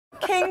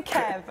King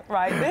Kev,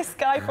 right, this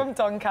guy from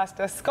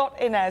Doncaster, Scott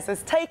Inez,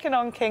 has taken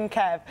on King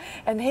Kev,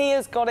 and he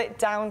has got it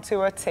down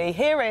to a T.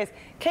 Here is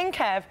King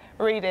Kev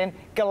reading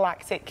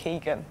Galactic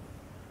Keegan.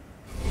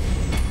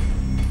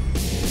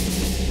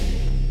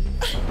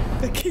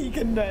 The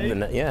Keegan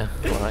name. Yeah,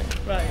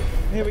 right. Right,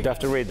 here we go. Do I have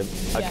to read them?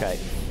 Yeah. OK.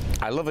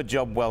 I love a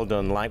job well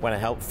done, like when I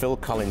helped Phil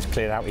Collins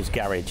clear out his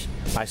garage.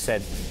 I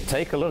said,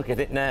 take a look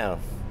at it now.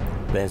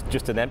 There's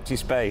just an empty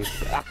space.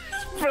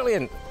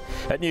 Brilliant.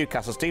 At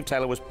Newcastle, Steve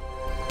Taylor was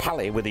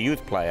pally with a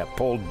youth player,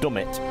 Paul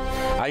Dummett.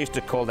 I used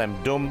to call them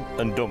Dumb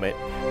and Dummit.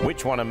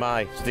 Which one am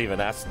I? Stephen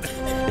asked.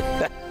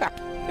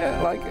 Yeah,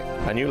 I like it.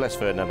 I knew Les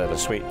Ferdinand had a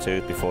sweet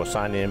tooth before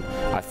signing him.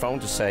 I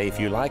phoned to say, if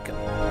you like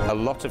a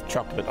lot of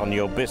chocolate on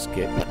your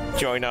biscuit,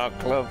 join our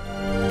club.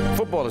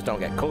 Footballers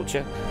don't get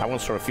culture. I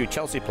once saw a few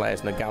Chelsea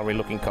players in the gallery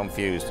looking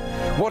confused.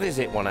 What is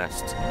it, one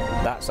asked.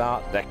 That's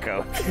Art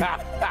Deco.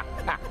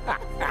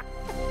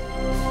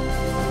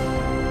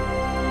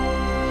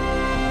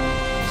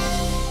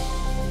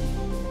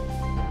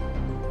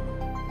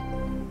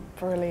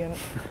 Brilliant.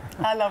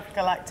 I love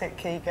Galactic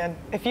Keegan.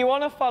 If you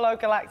want to follow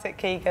Galactic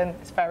Keegan,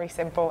 it's very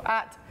simple.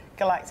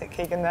 @Galactic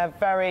Keegan. They're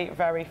very,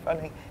 very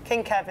funny.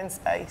 King Kev in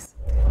space.